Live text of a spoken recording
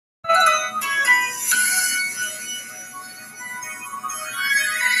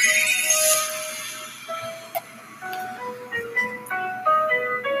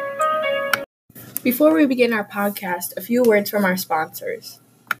Before we begin our podcast, a few words from our sponsors.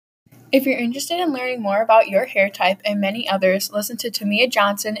 If you're interested in learning more about your hair type and many others, listen to Tamia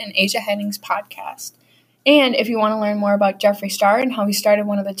Johnson and Asia Henning's podcast. And if you want to learn more about Jeffree Star and how he started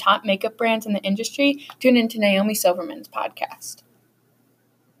one of the top makeup brands in the industry, tune into Naomi Silverman's podcast.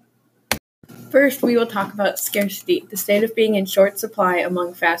 First, we will talk about scarcity, the state of being in short supply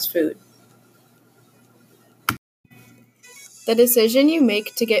among fast food. The decision you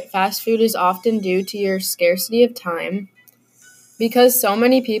make to get fast food is often due to your scarcity of time. Because so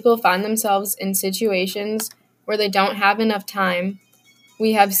many people find themselves in situations where they don't have enough time,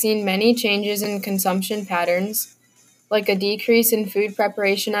 we have seen many changes in consumption patterns, like a decrease in food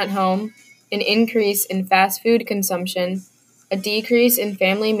preparation at home, an increase in fast food consumption, a decrease in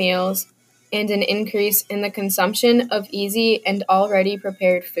family meals, and an increase in the consumption of easy and already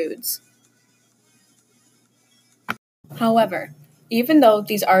prepared foods. However, even though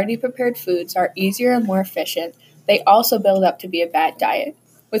these already prepared foods are easier and more efficient, they also build up to be a bad diet,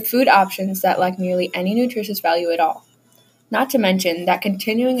 with food options that lack nearly any nutritious value at all. Not to mention that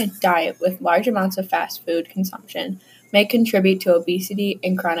continuing a diet with large amounts of fast food consumption may contribute to obesity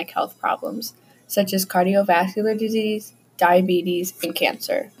and chronic health problems, such as cardiovascular disease, diabetes, and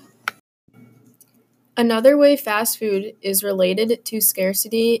cancer. Another way fast food is related to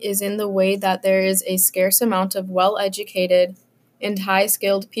scarcity is in the way that there is a scarce amount of well-educated and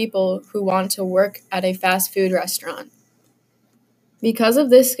high-skilled people who want to work at a fast food restaurant. Because of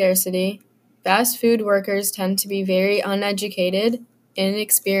this scarcity, fast food workers tend to be very uneducated,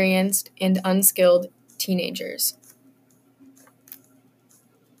 inexperienced, and unskilled teenagers.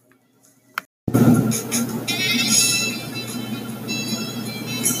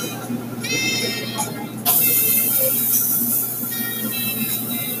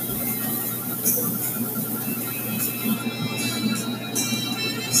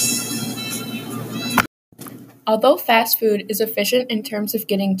 Although fast food is efficient in terms of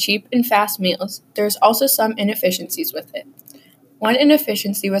getting cheap and fast meals, there's also some inefficiencies with it. One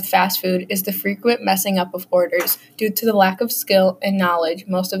inefficiency with fast food is the frequent messing up of orders due to the lack of skill and knowledge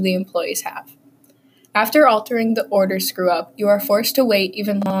most of the employees have. After altering the order screw-up, you are forced to wait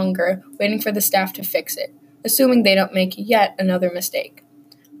even longer, waiting for the staff to fix it, assuming they don't make yet another mistake.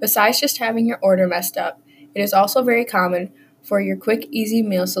 Besides just having your order messed up, it is also very common for your quick, easy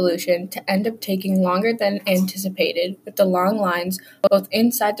meal solution to end up taking longer than anticipated with the long lines both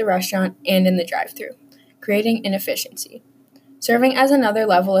inside the restaurant and in the drive-thru, creating inefficiency. Serving as another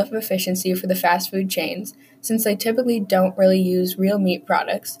level of efficiency for the fast food chains, since they typically don't really use real meat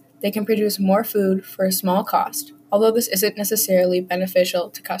products, they can produce more food for a small cost, although this isn't necessarily beneficial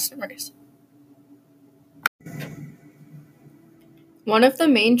to customers. One of the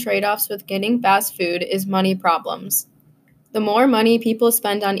main trade-offs with getting fast food is money problems. The more money people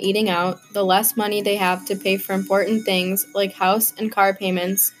spend on eating out, the less money they have to pay for important things like house and car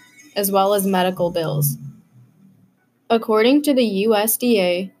payments, as well as medical bills. According to the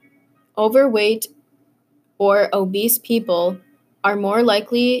USDA, overweight or obese people are more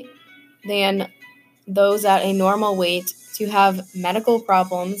likely than those at a normal weight to have medical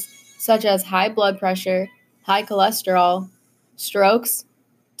problems such as high blood pressure, high cholesterol, strokes,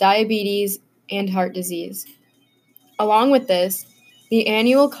 diabetes, and heart disease. Along with this, the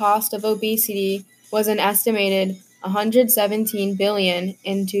annual cost of obesity was an estimated $117 billion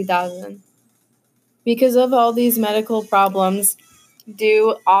in 2000. Because of all these medical problems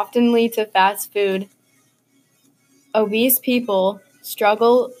due often lead to fast food, obese people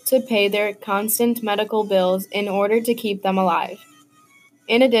struggle to pay their constant medical bills in order to keep them alive.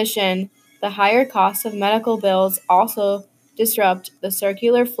 In addition, the higher cost of medical bills also disrupt the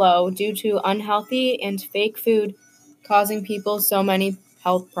circular flow due to unhealthy and fake food causing people so many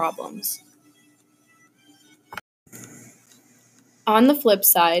health problems. On the flip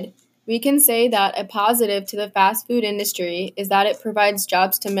side, we can say that a positive to the fast food industry is that it provides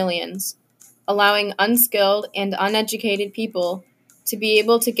jobs to millions, allowing unskilled and uneducated people to be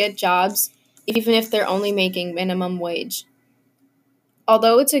able to get jobs even if they're only making minimum wage.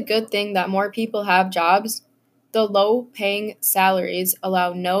 Although it's a good thing that more people have jobs, the low-paying salaries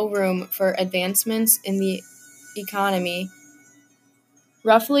allow no room for advancements in the economy.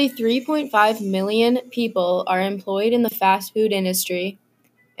 Roughly 3.5 million people are employed in the fast food industry,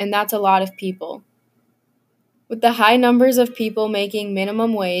 and that's a lot of people. With the high numbers of people making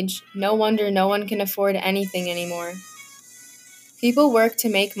minimum wage, no wonder no one can afford anything anymore. People work to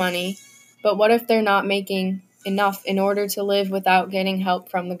make money, but what if they're not making enough in order to live without getting help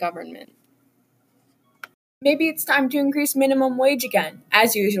from the government? Maybe it's time to increase minimum wage again.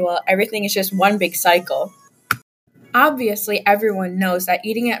 As usual, everything is just one big cycle. Obviously, everyone knows that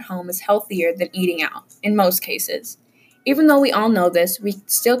eating at home is healthier than eating out, in most cases. Even though we all know this, we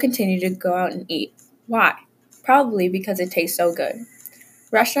still continue to go out and eat. Why? Probably because it tastes so good.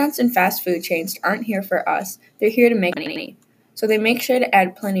 Restaurants and fast food chains aren't here for us, they're here to make money. So they make sure to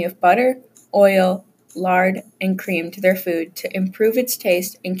add plenty of butter, oil, lard, and cream to their food to improve its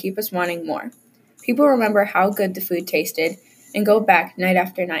taste and keep us wanting more. People remember how good the food tasted and go back night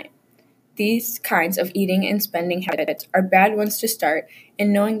after night. These kinds of eating and spending habits are bad ones to start,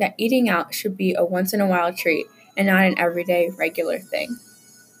 and knowing that eating out should be a once in a while treat and not an everyday regular thing.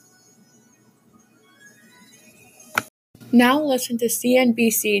 Now listen to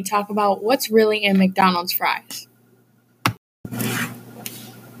CNBC talk about what's really in McDonald's fries.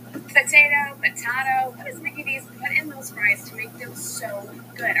 Potato. What does Mickey D's put in those fries to make them so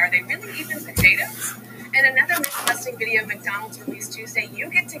good? Are they really even potatoes? In another myth-busting video McDonald's released Tuesday, you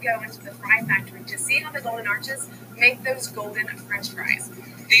get to go into the fry factory to see how the Golden Arches make those golden French fries.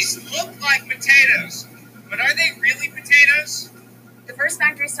 These look like potatoes, but are they really potatoes? The first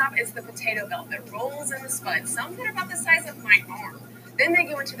factory stop is the potato belt that rolls in the spud, some that are about the size of my arm. Then they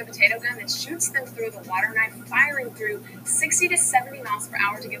go into the potato gun that shoots them through the water knife, firing through 60 to 70 miles per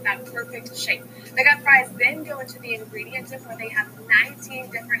hour to get that perfect shape. The gut fries then go into the ingredient dip where they have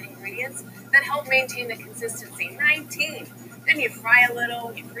 19 different ingredients that help maintain the consistency. 19! Then you fry a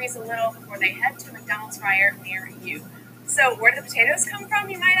little, you freeze a little before they head to a McDonald's fryer near you. So where do the potatoes come from,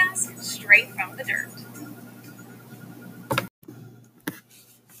 you might ask? Straight from the dirt.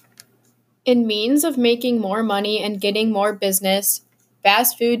 In means of making more money and getting more business,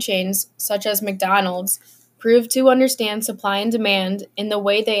 fast food chains, such as McDonald's, prove to understand supply and demand in the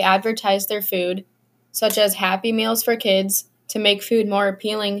way they advertise their food, such as Happy Meals for kids to make food more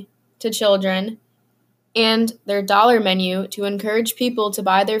appealing to children, and their dollar menu to encourage people to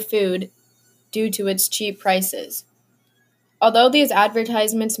buy their food due to its cheap prices. Although these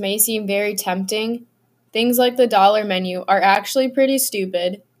advertisements may seem very tempting, things like the dollar menu are actually pretty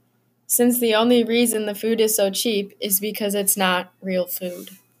stupid, since the only reason the food is so cheap is because it's not real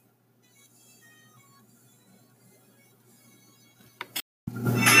food.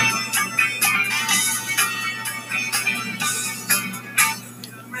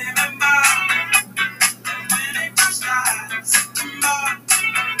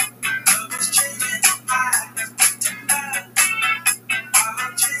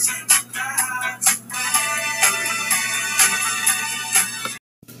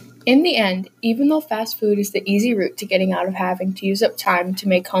 In the end, even though fast food is the easy route to getting out of having to use up time to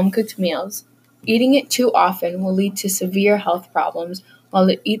make home-cooked meals, eating it too often will lead to severe health problems while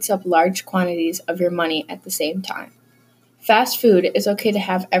it eats up large quantities of your money at the same time. Fast food is okay to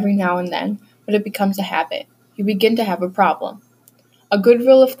have every now and then, but it becomes a habit. You begin to have a problem. A good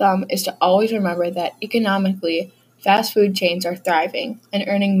rule of thumb is to always remember that economically, fast food chains are thriving and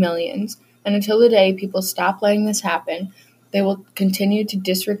earning millions, and until the day people stop letting this happen, they will continue to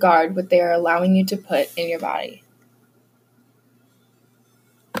disregard what they are allowing you to put in your body.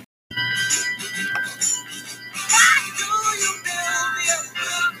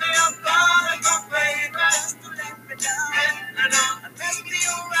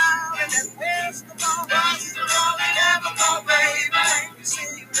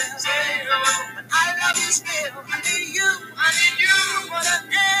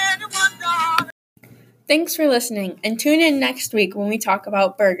 Thanks for listening, and tune in next week when we talk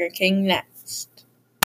about Burger King next.